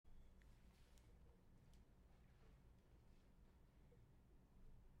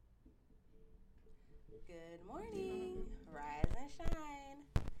Good morning. Rise and shine.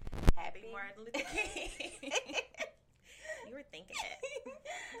 Happy Martin Luther King. You were thinking it.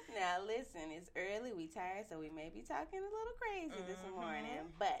 Now listen, it's early. We tired, so we may be talking a little crazy this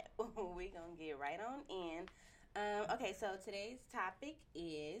morning, but we're going to get right on in. Okay, so today's topic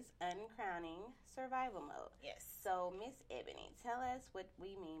is Uncrowning survival mode. Yes. So, Miss Ebony, tell us what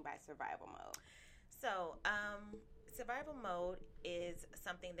we mean by survival mode. So, survival mode is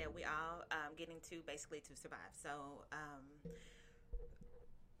something that we all get into basically to survive. So,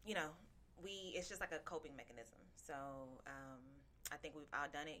 it's just like a coping mechanism. So, I think we've all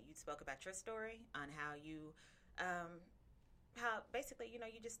done it. You spoke about your story on how you, how basically,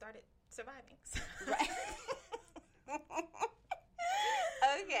 you just started surviving. Right.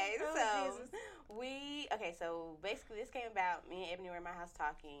 Okay, so basically this came about, me and Ebony were in my house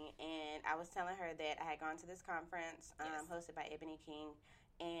talking, and I was telling her that I had gone to this conference hosted by Ebony King,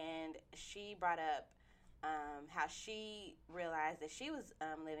 and she brought up how she realized that she was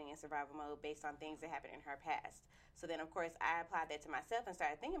living in survival mode based on things that happened in her past. So then, of course, I applied that to myself and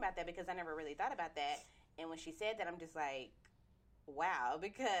started thinking about that because I never really thought about that. And when she said that, I'm just like, wow,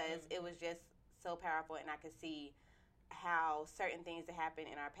 because it was just so powerful, and I could see how certain things that happen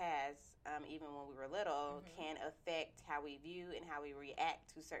in our past, even when we were little, can affect how we view and how we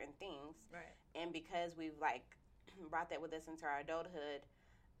react to certain things. Right. And because we've brought that with us into our adulthood,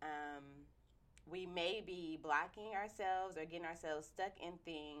 we may be blocking ourselves or getting ourselves stuck in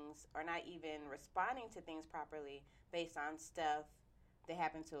things or not even responding to things properly based on stuff that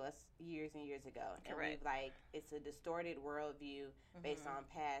happened to us years and years ago. Correct. And it's a distorted worldview based on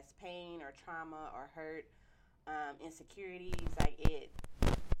past pain or trauma or hurt, insecurities.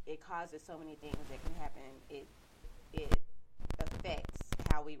 It causes so many things that can happen. It affects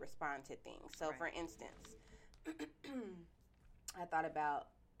how we respond to things. So, for instance, I thought about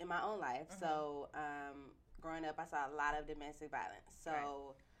in my own life. So, growing up, I saw a lot of domestic violence.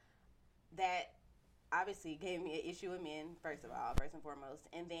 So, that obviously gave me an issue with men, first and foremost.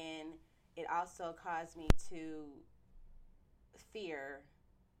 And then it also caused me to fear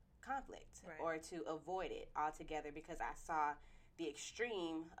conflict or to avoid it altogether because I saw the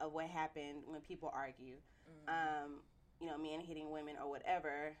extreme of what happened when people argue. Men hitting women or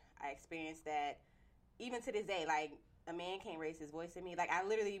whatever. I experienced that even to this day. A man can't raise his voice at me. I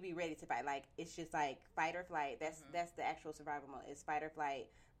literally be ready to fight. It's just fight or flight. That's the actual survival mode. It's fight or flight,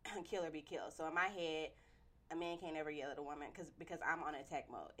 kill or be killed. So in my head, a man can't ever yell at a woman because I'm on attack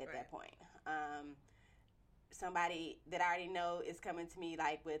mode at that point. Somebody that I already know is coming to me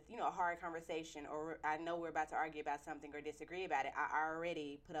with a hard conversation, or I know we're about to argue about something or disagree about it. I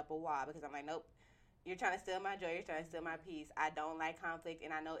already put up a wall because I'm like, nope, you're trying to steal my joy, you're trying to steal my peace. I don't like conflict,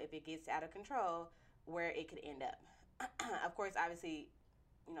 and I know if it gets out of control, where it could end up. Of course, obviously,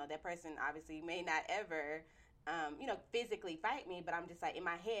 that person obviously may not ever, physically fight me, but I'm just in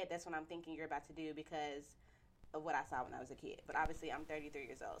my head, that's what I'm thinking you're about to do because of what I saw when I was a kid. But obviously, I'm 33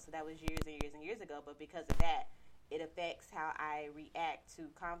 years old, so that was years and years and years ago. But because of that, it affects how I react to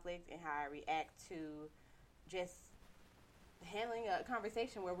conflict and how I react to just handling a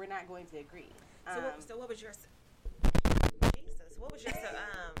conversation where we're not going to agree. So what was your what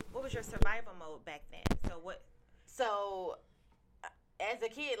was your survival mode back then? So, as a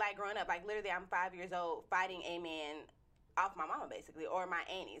kid, growing up, literally I'm 5 years old fighting a man off my mama, basically, or my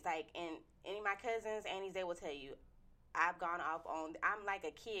aunties. And any of my cousins, aunties, they will tell you, I'm like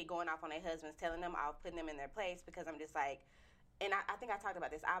a kid going off on their husbands, telling them off, putting them in their place because I'm just and I think I talked about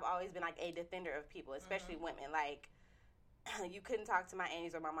this. I've always been a defender of people, especially women. You couldn't talk to my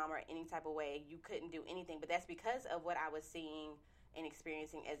aunties or my mama or any type of way. You couldn't do anything, but that's because of what I was seeing and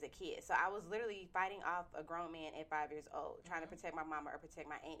experiencing as a kid. So I was literally fighting off a grown man at 5 years old, trying to protect my mama or protect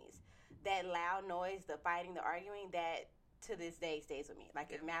my aunties. That loud noise, the fighting, the arguing, that to this day stays with me.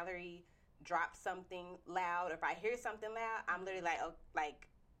 If Mallory drops something loud, or if I hear something loud, I'm literally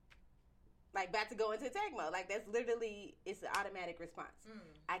about to go into attack mode. That's literally, it's an automatic response.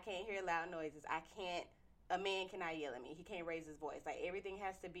 I can't hear loud noises. A man cannot yell at me. He can't raise his voice. Everything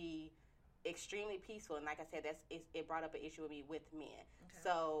has to be extremely peaceful, and like I said, it brought up an issue with me with men. Okay.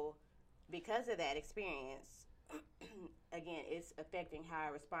 So because of that experience, again, it's affecting how I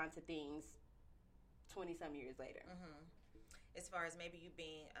respond to things 20-some years later. As far as maybe you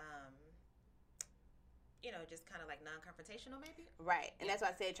being just kind of non-confrontational, maybe, right? And that's why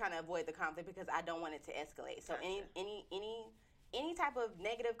I said trying to avoid the conflict because I don't want it to escalate. So gotcha. any type of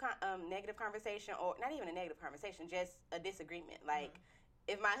negative conversation, or not even a negative conversation, just a disagreement,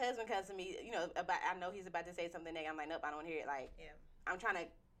 if my husband comes to me, about, I know he's about to say something negative, I'm like, nope, I don't want to hear it. I'm trying to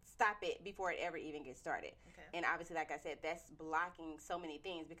stop it before it ever even gets started. Okay. And obviously, like I said, that's blocking so many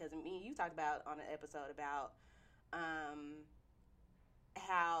things because me and you talked about on an episode about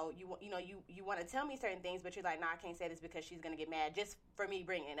how you want to tell me certain things, but you're like, no, I can't say this because she's gonna get mad just for me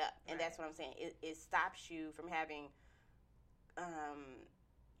bringing it up. And that's what I'm saying. It stops you from having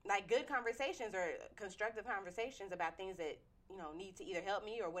like good conversations or constructive conversations about things that need to either help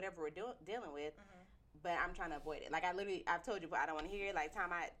me or whatever we're dealing with. But I'm trying to avoid it. Like I've told you, but I don't want to hear it. Like time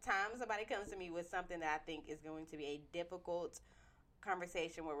somebody comes to me with something that I think is going to be a difficult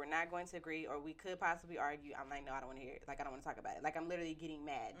conversation where we're not going to agree or we could possibly argue, I'm like, no, I don't want to hear it. Like I don't want to talk about it. Like I'm literally getting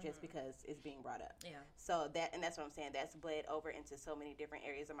mad just because it's being brought up. Yeah. So that's what I'm saying. That's bled over into so many different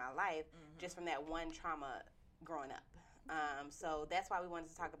areas of my life just from that one trauma growing up. So that's why we wanted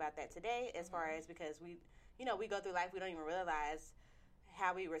to talk about that today, as far as because we go through life, we don't even realize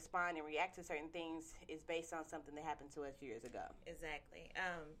how we respond and react to certain things is based on something that happened to us years ago. Exactly.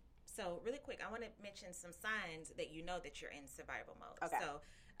 So really quick, I want to mention some signs that you know that you're in survival mode. Okay. So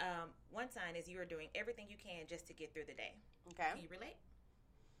one sign is you are doing everything you can just to get through the day. Okay. Can you relate?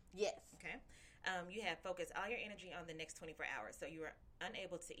 Yes. Okay. You have focused all your energy on the next 24 hours. So you are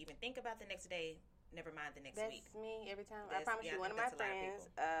unable to even think about the next day, never mind the next week. That's me every time. I promise you, one of my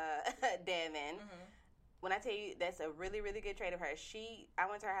friends, of Devin, when I tell you that's a really, really good trait of hers, I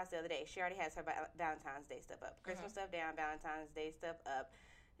went to her house the other day. She already has her Valentine's Day stuff up. Christmas stuff down, Valentine's Day stuff up.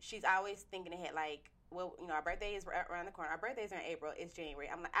 She's always thinking ahead, like, well, our birthday is around the corner. Our birthdays are in April. It's January.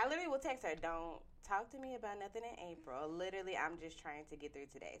 I'm like, I literally will text her, don't talk to me about nothing in April. Literally, I'm just trying to get through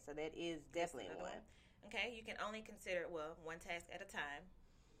today. So that is definitely one. Okay, you can only consider, one task at a time.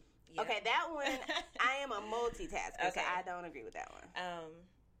 Yeah. Okay, that one, I am a multitasker, so I don't agree with that one.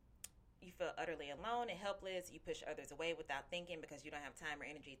 You feel utterly alone and helpless. You push others away without thinking because you don't have time or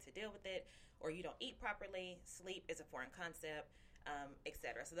energy to deal with it, or you don't eat properly. Sleep is a foreign concept,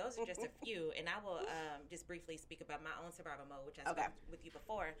 etc. So those are just a few, and I will just briefly speak about my own survival mode, which I spoke with you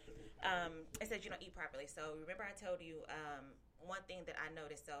before. It says you don't eat properly. So remember I told you one thing that I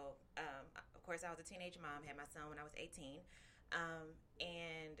noticed. So of course I was a teenage mom, had my son when I was 18,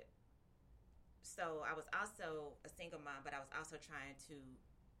 and so I was also a single mom, but I was also trying to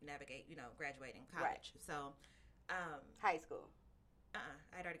navigate, graduating college. Right. So, high school.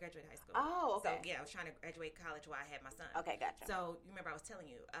 I'd already graduated high school. Oh, okay. So, yeah, I was trying to graduate college while I had my son. Okay, gotcha. So, you remember I was telling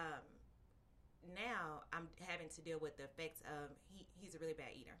you, now I'm having to deal with the effects of, he's a really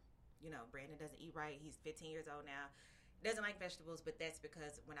bad eater. Brandon doesn't eat right. He's 15 years old now. Doesn't like vegetables, but that's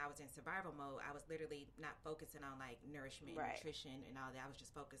because when I was in survival mode, I was literally not focusing on, like, nourishment, nutrition, and all that. I was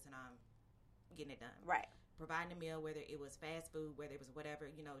just focusing on getting it done. Right. Providing a meal, whether it was fast food, whether it was whatever,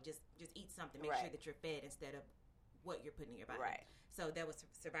 just eat something. Make sure that you're fed instead of what you're putting in your body. Right. So that was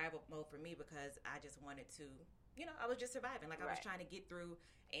survival mode for me because I just wanted to, I was just surviving. Like I was trying to get through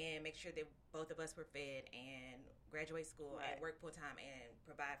and make sure that both of us were fed and graduate school and work full time and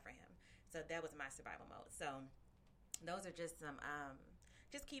provide for him. So that was my survival mode. So those are just some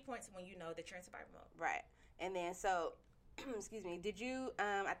just key points when you know that you're in survival mode. Right. And then so excuse me, did you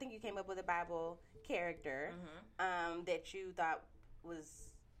I think you came up with a Bible character that you thought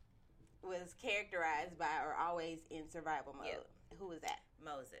was characterized by or always in survival mode. Yep. Who was that?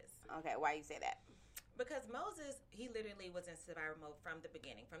 Moses. Okay, why you say that? Because Moses, he literally was in survival mode from the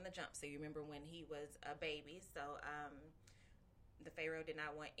beginning, from the jump. So you remember when he was a baby. So the Pharaoh did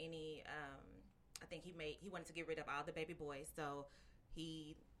not want any I think he wanted to get rid of all the baby boys. So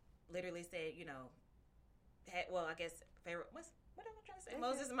he literally said, I guess Pharaoh, what am I trying to say?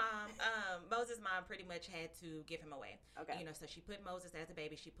 Moses' mom pretty much had to give him away. Okay. So she put Moses as a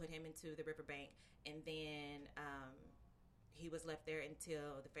baby. She put him into the riverbank, and then he was left there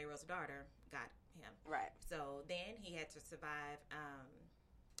until the Pharaoh's daughter got him. Right. So then he had to survive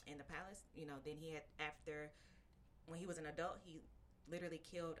in the palace. Then he had, after, when he was an adult, he literally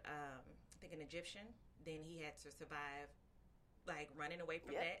killed, I think, an Egyptian. Then he had to survive, like, running away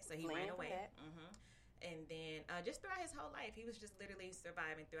from that. So he ran away. And then just throughout his whole life, he was just literally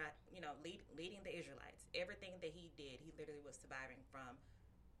surviving throughout, leading the Israelites. Everything that he did, he literally was surviving from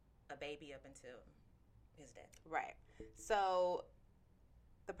a baby up until his death. Right. So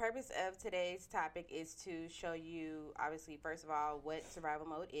the purpose of today's topic is to show you, obviously, first of all, what survival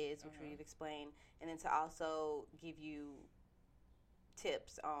mode is, which we've explained, and then to also give you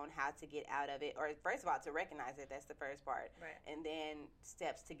tips on how to get out of it, or first of all, to recognize it. That's the first part. Right. And then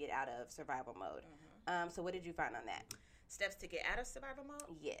steps to get out of survival mode. So what did you find on that? Steps to get out of survival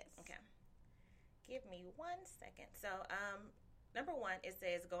mode? Yes. Okay. Give me 1 second. So, number one, it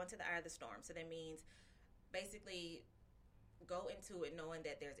says go into the eye of the storm. So that means basically go into it knowing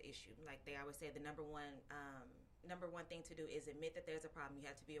that there's an issue. Like they always say, the number one number one thing to do is admit that there's a problem. You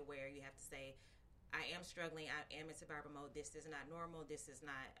have to be aware. You have to say, I am struggling. I am in survival mode. This is not normal. This is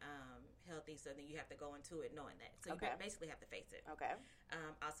not healthy. So then you have to go into it knowing that. So you basically have to face it. Okay.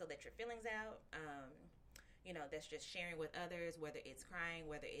 Also let your feelings out. That's just sharing with others, whether it's crying,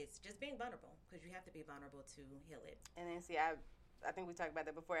 whether it's just being vulnerable, because you have to be vulnerable to heal it. And then see, I think we talked about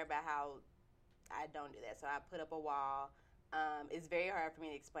that before, about how I don't do that. So I put up a wall. It's very hard for me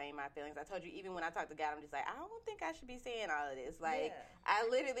to explain my feelings. I told you, even when I talk to God, I'm just like, I don't think I should be saying all of this. Like, I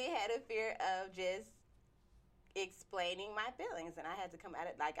literally had a fear of just explaining my feelings, and I had to come at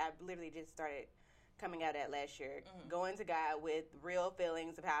it. Like, I literally just started coming out at last year, going to God with real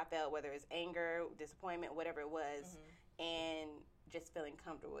feelings of how I felt, whether it's anger, disappointment, whatever it was, and just feeling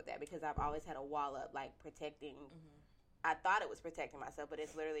comfortable with that, because I've always had a wall up, like protecting. I thought it was protecting myself, but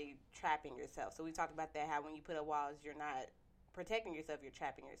it's literally trapping yourself. So we talked about that, how when you put up walls, you're not protecting yourself, you're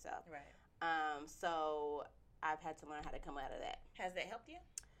trapping yourself. Right. So I've had to learn how to come out of that. Has that helped you?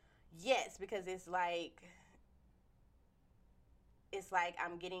 Yes, because it's like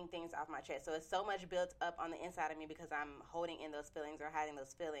I'm getting things off my chest. So it's so much built up on the inside of me because I'm holding in those feelings or hiding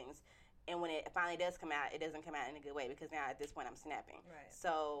those feelings. And when it finally does come out, it doesn't come out in a good way, because now at this point I'm snapping. Right.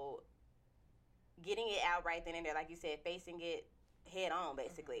 So getting it out right then and there, like you said, facing it head on,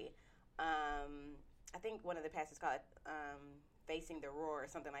 basically. I think one of the pastors called it facing the roar or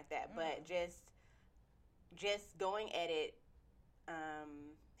something like that. But just going at it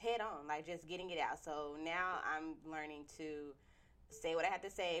head on, like just getting it out. So now I'm learning to say what I have to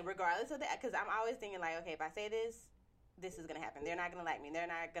say, regardless of that, because I'm always thinking like, okay, if I say this, this is gonna happen. They're not gonna like me. They're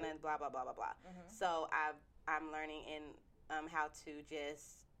not gonna blah blah blah blah blah. So I'm learning in how to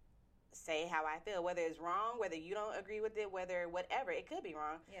just say how I feel, whether it's wrong, whether you don't agree with it, whether whatever, it could be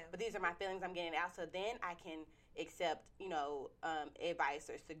wrong. But these are my feelings. I'm getting it out, so then I can accept, advice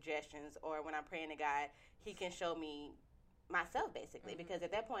or suggestions, or when I'm praying to God, He can show me myself, basically. Because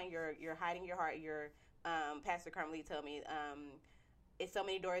at that point, you're hiding your heart. Pastor Carmelie told me, it's so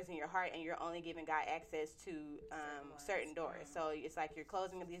many doors in your heart, and you're only giving God access to certain doors. So it's like you're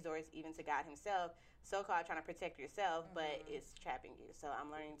closing these doors even to God Himself, so-called trying to protect yourself, but it's trapping you. So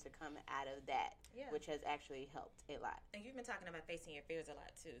I'm learning to come out of that, which has actually helped a lot. And you've been talking about facing your fears a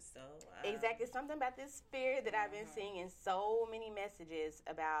lot too. So exactly, something about this fear that I've been seeing in so many messages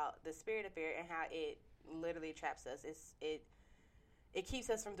about the spirit of fear and how it literally traps us. It keeps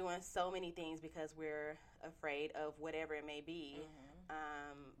us from doing so many things because we're afraid of whatever it may be.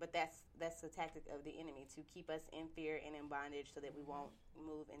 But that's the tactic of the enemy, to keep us in fear and in bondage so that we won't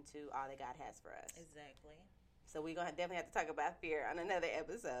move into all that God has for us. Exactly. So we're going to definitely have to talk about fear on another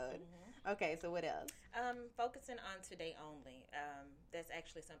episode. Okay, so what else? Focusing on today only. That's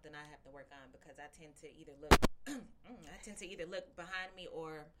actually something I have to work on, because I tend to either look behind me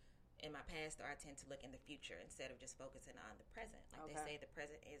or in my past, or I tend to look in the future instead of just focusing on the present. Like they say, the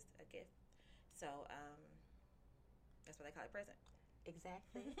present is a gift. So that's what they call it, present.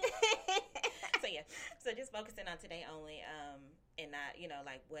 Exactly. So just focusing on today only, and not,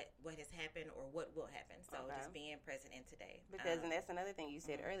 like what has happened or what will happen. So just being present in today. Because, and that's another thing you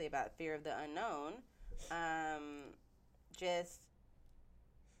said earlier about fear of the unknown. Just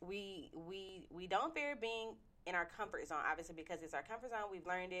we don't fear being in our comfort zone, obviously, because it's our comfort zone. We've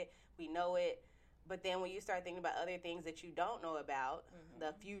learned it, we know it. But then when you start thinking about other things that you don't know about,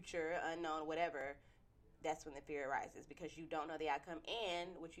 the future, unknown, whatever, that's when the fear arises, because you don't know the outcome,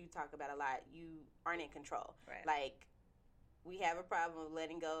 and which you talk about a lot, you aren't in control. Right. Like, we have a problem of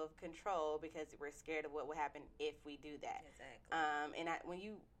letting go of control because we're scared of what will happen if we do that. Exactly. And when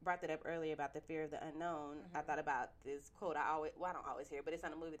you brought that up earlier about the fear of the unknown, I thought about this quote. I don't always hear it, but it's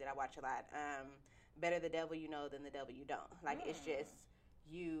on a movie that I watch a lot. Better the devil you know than the devil you don't. Like, it's just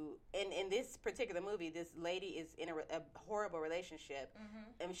you. In this particular movie, this lady is in a horrible relationship,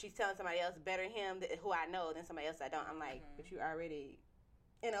 and she's telling somebody else, better him who I know than somebody else I don't. I'm like, but you already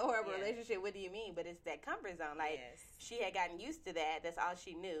in a horrible relationship. What do you mean? But it's that comfort zone. Like, she had gotten used to that. That's all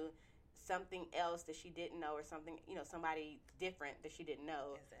she knew. Something else that she didn't know, or something, somebody different that she didn't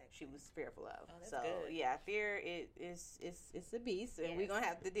know, she was fearful of. Oh, that's so good. Yeah, fear it's a beast, and we're gonna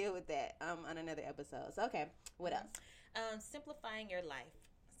have to deal with that on another episode. So, okay, what else? Simplifying your life.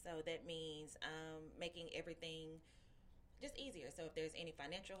 So that means making everything just easier. So if there's any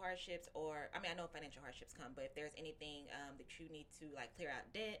financial hardships, I know financial hardships come, but if there's anything that you need to, like, clear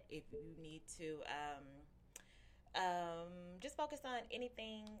out debt, if you need to just focus on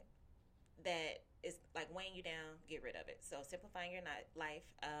anything that is like weighing you down, get rid of it. So simplifying your life,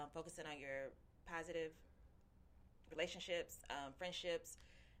 focusing on your positive relationships, friendships,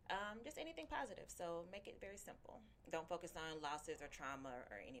 just anything positive. So make it very simple. Don't focus on losses or trauma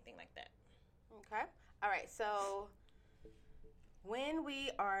or anything like that. Okay. All right, so when we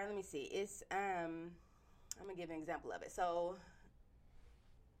are, let me see, it's I'm gonna give an example of it. So,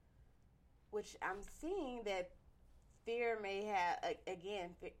 which I'm seeing that fear may have again.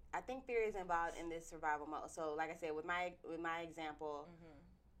 I think fear is involved in this survival mode. So, like I said, with my example,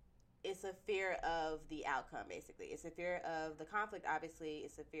 it's a fear of the outcome. Basically, it's a fear of the conflict. Obviously,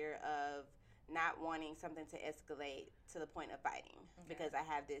 it's a fear of not wanting something to escalate to the point of fighting because I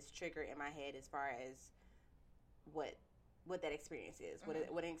have this trigger in my head as far as what that experience is.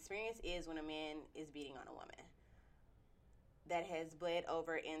 What an experience is when a man is beating on a woman. That has bled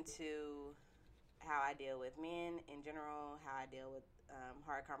over into how I deal with men in general, how I deal with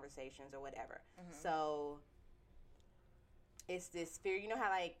hard conversations or whatever. So it's this fear. You know how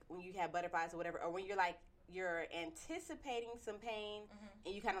like when you have butterflies or whatever, or when you're anticipating some pain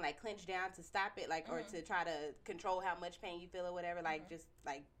and you kind of like clench down to stop it, like or to try to control how much pain you feel or whatever, like just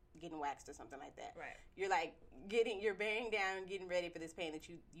like getting waxed or something like that. Right. You're like you're bearing down and getting ready for this pain that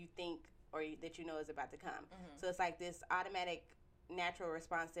you think or that you know is about to come. So it's like this automatic natural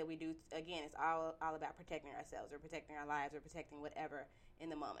response that we do. Again, it's all about protecting ourselves or protecting our lives or protecting whatever in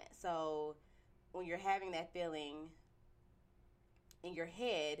the moment. So when you're having that feeling in your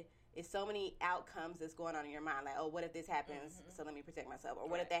head, it's so many outcomes that's going on in your mind. Like, oh, what if this happens? So let me protect myself. Or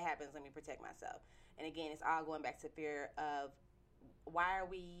what if that happens? Let me protect myself. And again, it's all going back to fear of why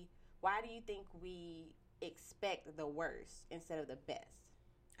do you think we expect the worst instead of the best?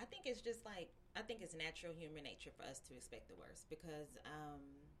 I think it's just like, I think it's natural human nature for us to expect the worst because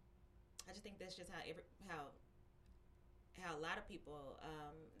I just think that's just how a lot of people,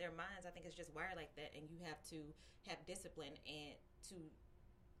 their minds, I think it's just wired like that, and you have to have discipline and to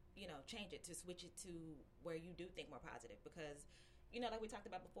change it, to switch it to where you do think more positive because, like we talked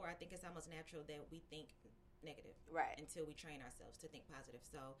about before, I think it's almost natural that we think negative until we train ourselves to think positive.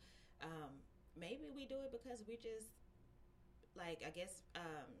 So maybe we do it because we just, like, I guess,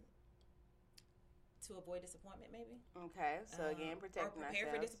 to avoid disappointment maybe. Okay, so again, protecting or prepare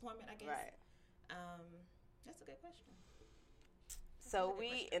ourselves. for disappointment, I guess. Right. That's a good question. So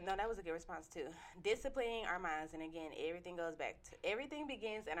no, that was a good response too. Disciplining our minds, and again, everything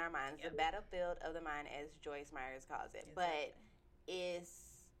begins in our minds. The battlefield of the mind, as Joyce Myers calls it. Exactly. But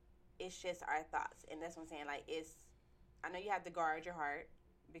it's just our thoughts, and that's what I'm saying. Like I know you have to guard your heart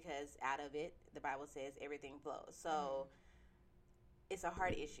because out of it, the Bible says everything flows. So it's a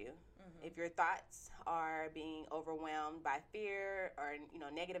heart issue. If your thoughts are being overwhelmed by fear or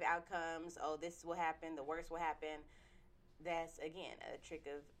negative outcomes, oh, this will happen, the worst will happen. That's, again, a trick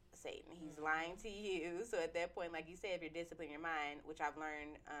of Satan. He's lying to you. So at that point, like you said, if you're disciplining your mind, which I've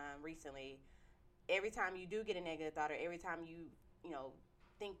learned recently, every time you do get a negative thought or every time you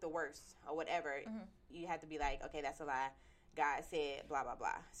think the worst or whatever, you have to be like, okay, that's a lie. God said blah, blah,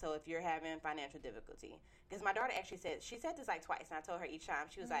 blah. So if you're having financial difficulty, because my daughter actually she said this like twice, and I told her each time,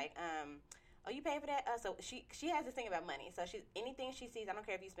 she was like, oh, you pay for that? So she has this thing about money. So anything she sees, I don't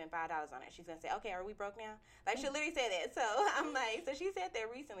care if you spend $5 on it, she's going to say, okay, are we broke now? Like, she'll literally say that. So I'm like, so she said that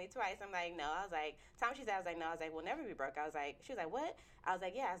recently twice. I'm like, no. I was like, time she said, I was like, no. I was like, we'll never be broke. I was like, she was like, what? I was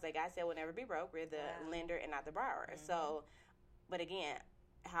like, yeah. I was like, God said we'll never be broke. We're the lender and not the borrower. So, but again,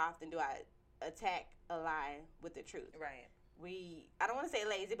 how often do I attack a lie with the truth? Right. I don't want to say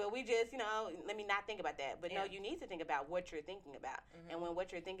lazy, but we just, let me not think about that. But no, you need to think about what you're thinking about. And when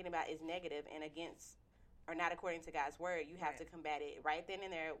what you're thinking about is negative and against or not according to God's word, you have to combat it right then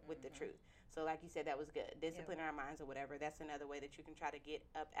and there with the truth. So like you said, that was good. Disciplining our minds or whatever. That's another way that you can try to get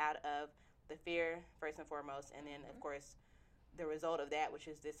up out of the fear, first and foremost. And then, of course, the result of that, which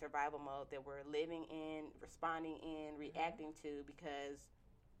is this survival mode that we're living in, responding in, reacting to, because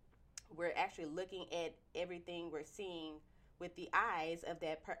we're actually looking at everything we're seeing with the eyes of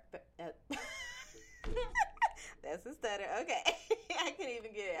that that's a stutter. Okay. I couldn't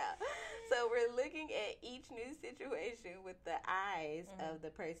even get it out. So we're looking at each new situation with the eyes of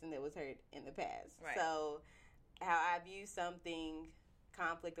the person that was hurt in the past. Right. So how I view something,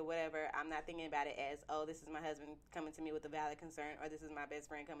 conflict or whatever, I'm not thinking about it as, oh, this is my husband coming to me with a valid concern, or this is my best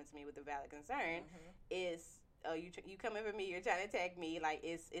friend coming to me with a valid concern. Is, oh, you coming for me, you're trying to attack me. Like,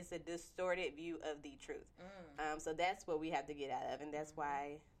 it's a distorted view of the truth. So that's what we have to get out of, and that's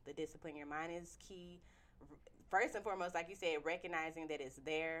why the discipline your mind is key. First and foremost, like you said, recognizing that it's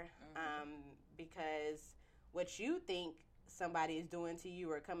there, because what you think somebody is doing to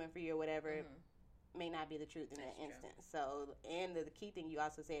you or coming for you or whatever may not be the truth in that instance. So, and the key thing you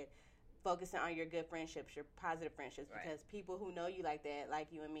also said, focusing on your good friendships, your positive friendships, because people who know you like that, like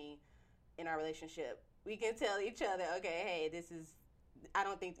you and me, in our relationship, we can tell each other, okay, hey, this is, I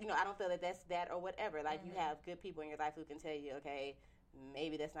don't think, I don't feel that that's that or whatever. Like, you have good people in your life who can tell you, okay,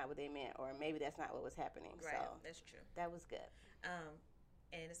 maybe that's not what they meant, or maybe that's not what was happening. Right. So That's true. that was good.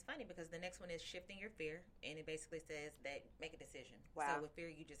 And it's funny because the next one is shifting your fear, and it basically says that make a decision. Wow. So with fear,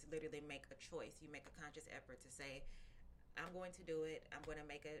 you just literally make a choice. You make a conscious effort to say, I'm going to do it. I'm going to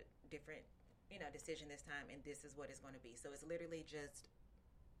make a different, decision this time, and this is what it's going to be. So it's literally just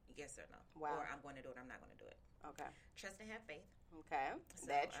yes or no. Wow. Or I'm going to do it, I'm not going to do it. Okay. Trust and have faith. Okay.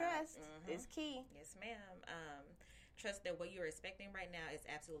 So, that trust is key. Yes, ma'am. Trust that what you're expecting right now is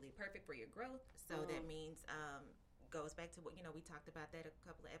absolutely perfect for your growth. So that means goes back to what we talked about that a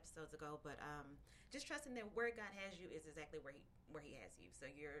couple of episodes ago. But just trusting that where God has you is exactly where He has you. So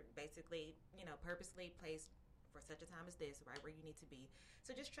you're basically purposely placed for such a time as this, right where you need to be.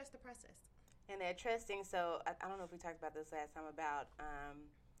 So just trust the process. And that trusting. So I don't know if we talked about this last time about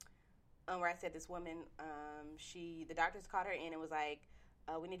where I said this woman, the doctors called her in and was like,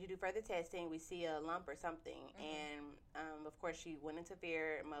 we need to do further testing. We see a lump or something. And, of course, she went into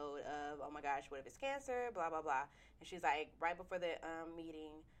fear mode of, oh, my gosh, what if it's cancer, blah, blah, blah. And she's like, right before the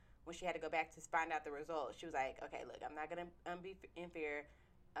meeting, when she had to go back to find out the results, she was like, okay, look, I'm not going to be in fear.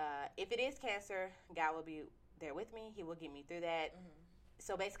 If it is cancer, God will be there with me. He will get me through that.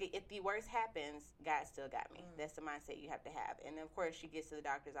 So basically, if the worst happens, God still got me. That's the mindset you have to have. And, of course, she gets to the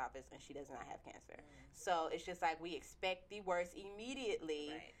doctor's office, and she does not have cancer. So it's just like we expect the worst immediately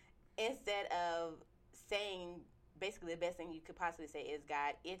instead of saying basically the best thing you could possibly say is,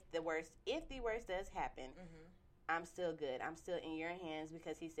 God, if the worst does happen, I'm still good. I'm still in your hands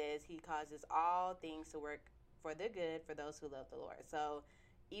because He says He causes all things to work for the good for those who love the Lord. So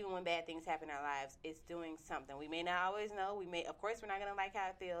even when bad things happen in our lives, it's doing something. We may not always know. Of course, we're not going to like how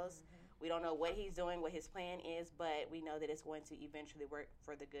it feels. We don't know what He's doing, what His plan is, but we know that it's going to eventually work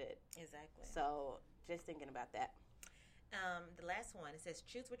for the good. Exactly. So just thinking about that. The last one, it says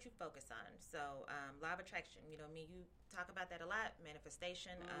choose what you focus on. So law of attraction, you talk about that a lot,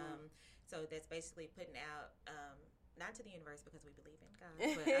 manifestation. So that's basically putting out, not to the universe because we believe in God,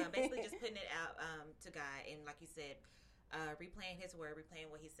 but basically just putting it out to God. And like you said, replaying His word, replaying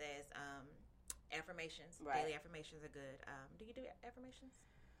what He says. Affirmations, daily affirmations are good. Do you do affirmations?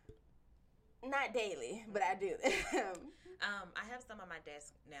 Not daily, but I do. I have some on my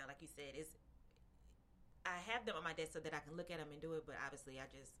desk now. Like you said, I have them on my desk so that I can look at them and do it. But obviously, I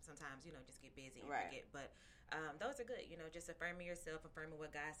just sometimes just get busy and forget. But those are good. Just affirming yourself, affirming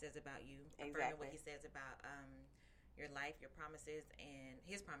what God says about you, affirming what He says about your life, your promises, and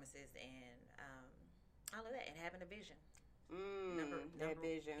His promises, and all of that, and having a vision. That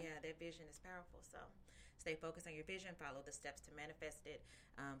vision. Yeah, that vision is powerful. So stay focused on your vision. Follow the steps to manifest it.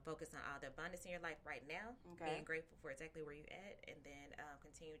 Focus on all the abundance in your life right now. Being grateful for exactly where you're at. And then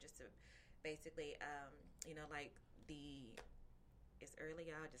continue just to basically, it's early,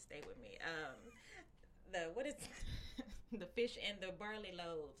 y'all. Just stay with me. What is the fish and the barley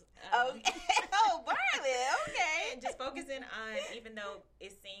loaves? Okay. Barley. Okay. And just focusing on, even though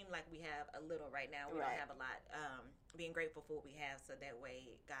it seemed like we have a little right now, we don't have a lot. Being grateful for what we have, so that way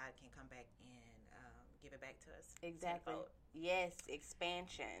God can come back and give it back to us. Exactly. Yes,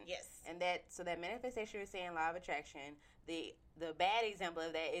 expansion. Yes. And that manifestation you're saying, law of attraction. The bad example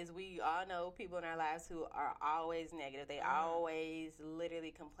of that is we all know people in our lives who are always negative. They always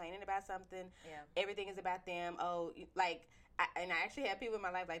literally complaining about something. Yeah. Everything is about them. And I actually have people in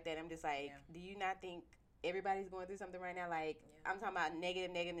my life like that. I'm just like, do you not think everybody's going through something right now? Like, I'm talking about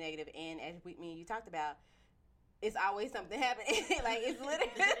negative. And as me and you talked about, it's always something happening. Like, it's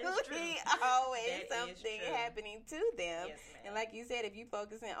literally always something happening to them. Yes, and like you said, if you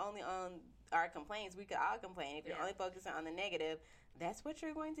focusing only on our complaints, we could all complain. If you're only focusing on the negative, that's what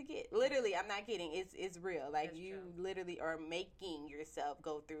you're going to get. Literally, I'm not kidding. It's real. Like, that's you true. literally are making yourself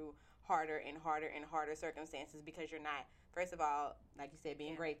go through harder and harder and harder circumstances because you're not, first of all, like you said,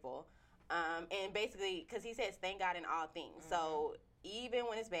 being grateful. And basically, because He says, thank God in all things. So even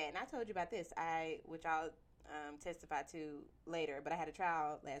when it's bad, and I told you about this, which I'll testify to later, but I had a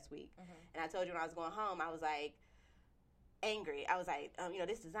trial last week. And I told you when I was going home, I was like angry. I was like,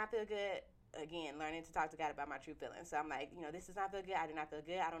 this does not feel good. Again, learning to talk to God about my true feelings. So I'm like, this does not feel good. I do not feel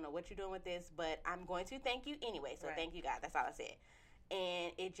good. I don't know what you're doing with this, but I'm going to thank you anyway. So thank you, God. That's all I said.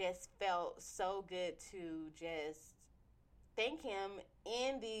 And it just felt so good to just thank Him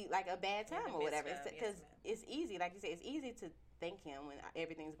in a bad time or whatever. Because it's easy. Like you said, it's easy to thank Him when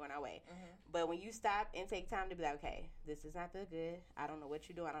everything's going our way. But when you stop and take time to be like, okay, this does not feel good. I don't know what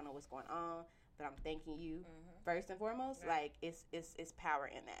you're doing. I don't know what's going on, but I'm thanking you first and foremost. Like, it's power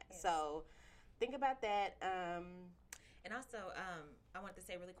in that. Yes. So think about that. And also, I want to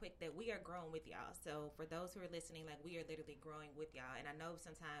say really quick that we are growing with y'all. So for those who are listening, like we are literally growing with y'all. And I know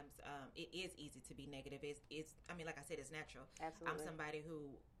sometimes it is easy to be negative. It's I mean, like I said, it's natural. Absolutely. I'm somebody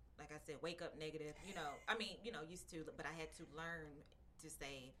who, like I said, wake up negative. Used to, but I had to learn to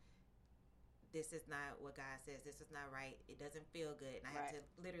say, this is not what God says. This is not right. It doesn't feel good. And I had to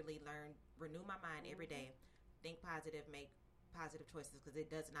literally renew my mind every day, think positive, make positive choices, because it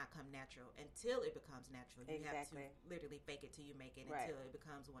does not come natural until it becomes natural. You have to literally fake it till you make it, until it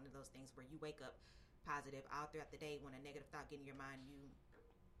becomes one of those things where you wake up positive all throughout the day. When a negative thought get in your mind,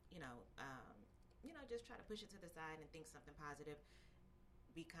 just try to push it to the side and think something positive.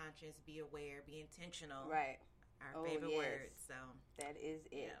 Be conscious, be aware, be intentional. Right. Our favorite words. So that is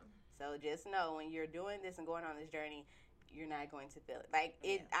it. Yeah. So just know, when you're doing this and going on this journey, you're not going to feel it. Like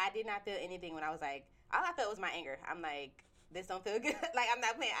I did not feel anything when I was like, all I felt was my anger. I'm like, this don't feel good. Like, I'm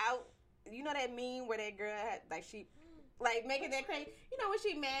not playing out. You know that meme where that girl had, like, she, like, making that crazy. You know when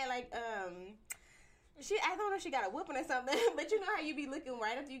she mad, like, I don't know if she got a whooping or something, but you know how you be looking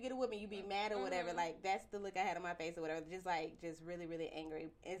right after you get a whooping, you be mad or whatever. Like, that's the look I had on my face or whatever. Just really, really angry.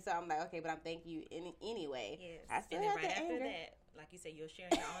 And so I'm like, okay, but I'm thanking you anyway. Yes. I still and have then right the after anger. that, like you said, you'll share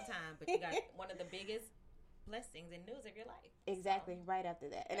in your own time, but you got one of the biggest blessings and news of your life. Exactly. So. Right after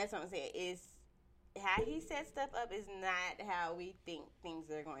that. And that's what I'm saying. How he sets stuff up is not how we think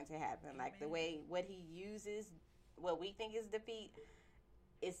things are going to happen. Like, the way, what he uses, what we think is defeat,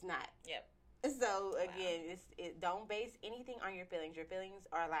 it's not. Yep. So, again, don't base anything on your feelings. Your feelings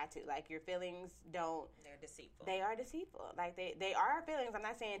are lied to. Like, your feelings they're deceitful. They are deceitful. Like, they are feelings. I'm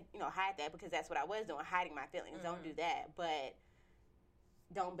not saying, hide that, because that's what I was doing, hiding my feelings. Don't do that. But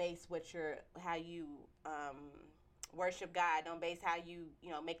don't base how you worship God. Don't base how you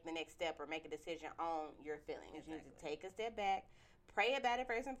make the next step or make a decision on your feelings. Exactly. You need to take a step back, pray about it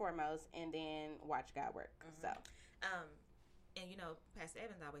first and foremost, and then watch God work. So, and Pastor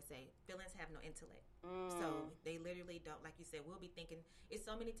Evans always say, feelings have no intellect. So they literally don't, like you said, we'll be thinking, it's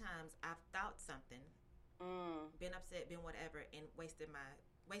so many times I've thought something, been upset, been whatever, and wasted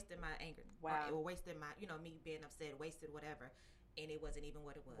my anger. Wow. Or wasted my, me being upset, wasted whatever. And it wasn't even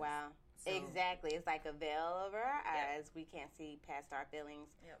what it was. Wow. So, exactly. It's like a veil over our eyes. We can't see past our feelings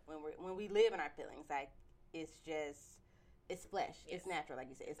when we live in our feelings. Like, it's flesh. Yes. It's natural, like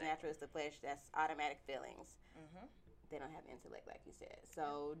you said. It's natural. It's the flesh. That's automatic feelings. They don't have intellect, like you said.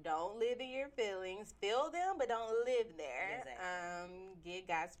 So don't live in your feelings. Feel them, but don't live there. Exactly. Get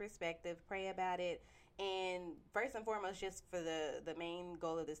God's perspective. Pray about it. And first and foremost, just for the main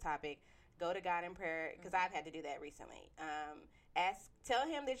goal of this topic, go to God in prayer, because I've had to do that recently. Tell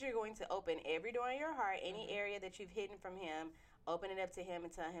him that you're going to open every door in your heart, any area that you've hidden from him, open it up to him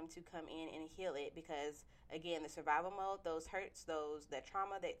and tell him to come in and heal it, because, again, the survival mode, those hurts, that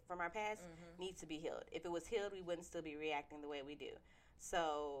trauma that from our past needs to be healed. If it was healed, we wouldn't still be reacting the way we do.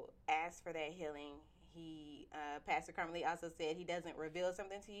 So ask for that healing. Pastor Carmelie also said he doesn't reveal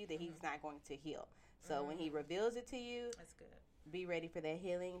something to you that he's not going to heal. So when he reveals it to you, that's good. Be ready for that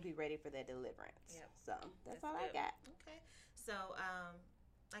healing. Be ready for that deliverance. Yep. So that's all good. I got. Okay. So,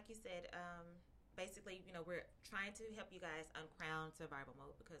 like you said, basically, we're trying to help you guys uncrown survival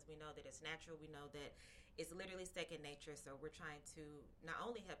mode, because we know that it's natural. We know that it's literally second nature. So we're trying to not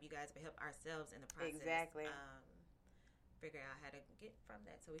only help you guys, but help ourselves in the process. Exactly. Figure out how to get from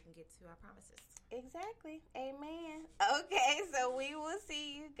that so we can get to our promises. Exactly. Amen. Okay, so we will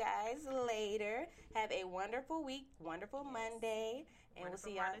see you guys later. Have a wonderful week, wonderful Monday. And we'll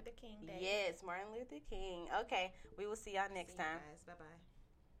see y'all. Martin Luther King Day. Yes, Martin Luther King. Okay, we will see y'all next time. Guys. Bye-bye.